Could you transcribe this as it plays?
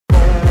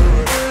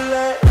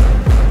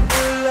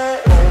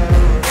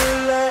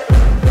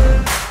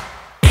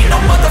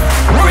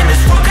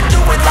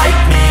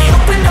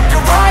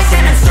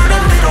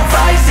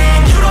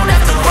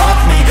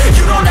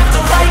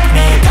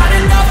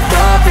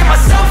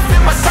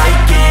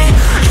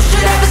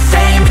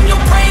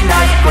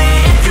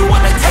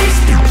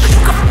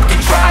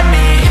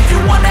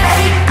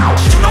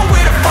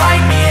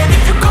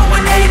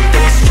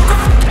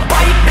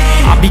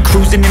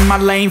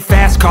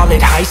call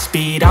it high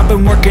speed. I've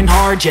been working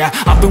hard, yeah,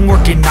 I've been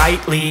working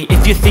nightly.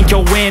 If you think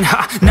you'll win,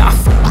 ha, not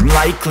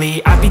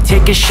likely. I be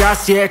taking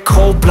shots, yeah,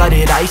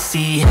 cold-blooded,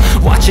 icy.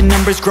 Watching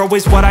numbers grow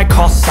is what I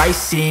call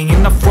sightseeing.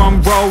 In the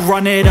front row,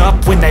 run it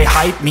up when they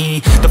hype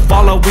me. The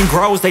following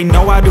grows, they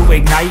know how to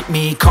ignite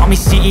me. Call me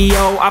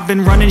CEO, I've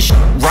been running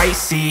right,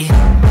 see.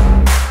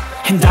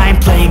 And I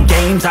ain't playing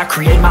games, I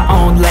create my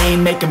own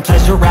lane, making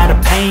pleasure out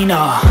of pain,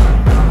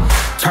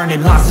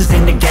 turning losses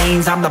into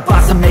gains. I'm the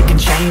boss, I'm making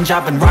change.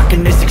 I've been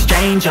rocking this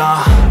exchange,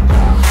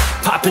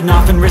 popping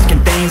off and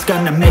risking things.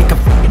 Gonna make a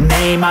f***ing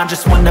name, I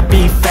just wanna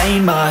be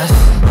famous.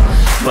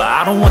 But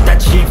I don't want that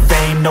cheap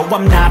fame, no,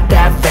 I'm not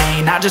that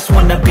vain. I just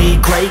wanna be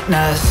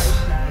greatness.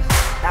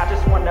 I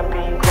just wanna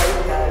be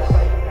greatness.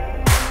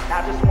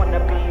 I just wanna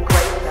be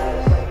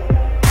greatness.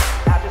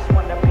 I just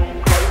wanna be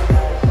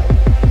greatness.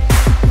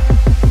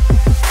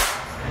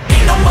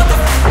 Ain't no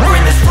motherfucker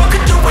in this world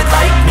could do it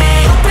like me.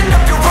 Open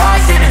up your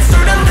eyes and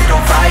insert a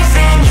little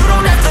rising. You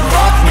don't have to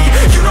love me,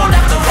 you don't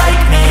have to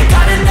like me.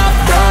 Got enough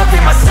love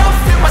in myself,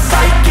 in my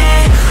psyche.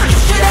 You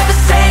should have the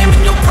same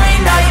in your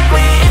brain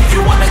nightly. If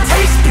you wanna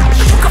taste me,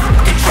 you can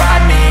fucking try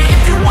me.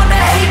 If you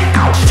wanna hate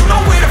me, you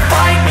know where to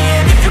find me.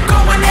 And if you go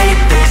and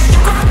hate this, you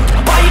can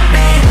fucking bite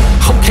me.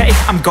 Okay,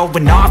 I'm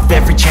going off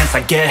every chance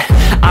I get.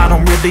 I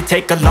don't really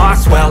take a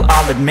loss, well,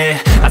 I'll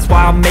admit. That's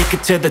why I'll make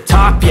it to the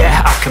top,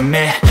 yeah, I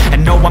commit.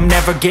 And no, I'm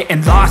never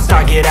getting lost,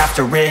 I get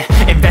after it.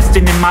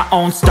 Investing in my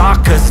own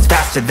stock, cause it's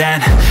faster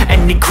than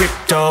any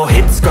crypto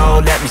hits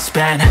go, let me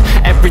spend.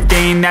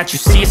 Everything that you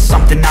see is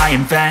something I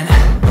invent,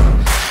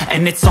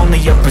 and it's only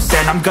a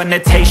percent. I'm gonna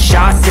take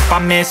shots, if I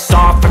miss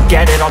all,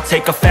 forget it. I'll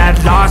take a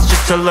fat loss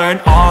just to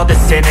learn all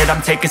that's in it.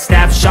 I'm taking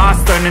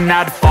snapshots, learning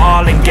how to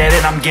fall and get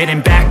it. I'm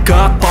getting back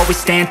up, always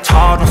stand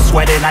tall, don't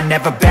sweat it. I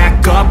never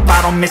back up,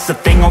 I don't miss a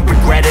thing or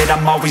regret it.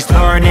 I'm always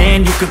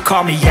learning, you could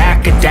call me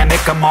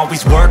academic. I'm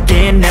always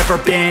working, never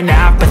been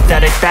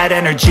apathetic. That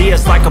energy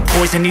is like a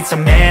poison, needs a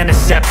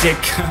antiseptic.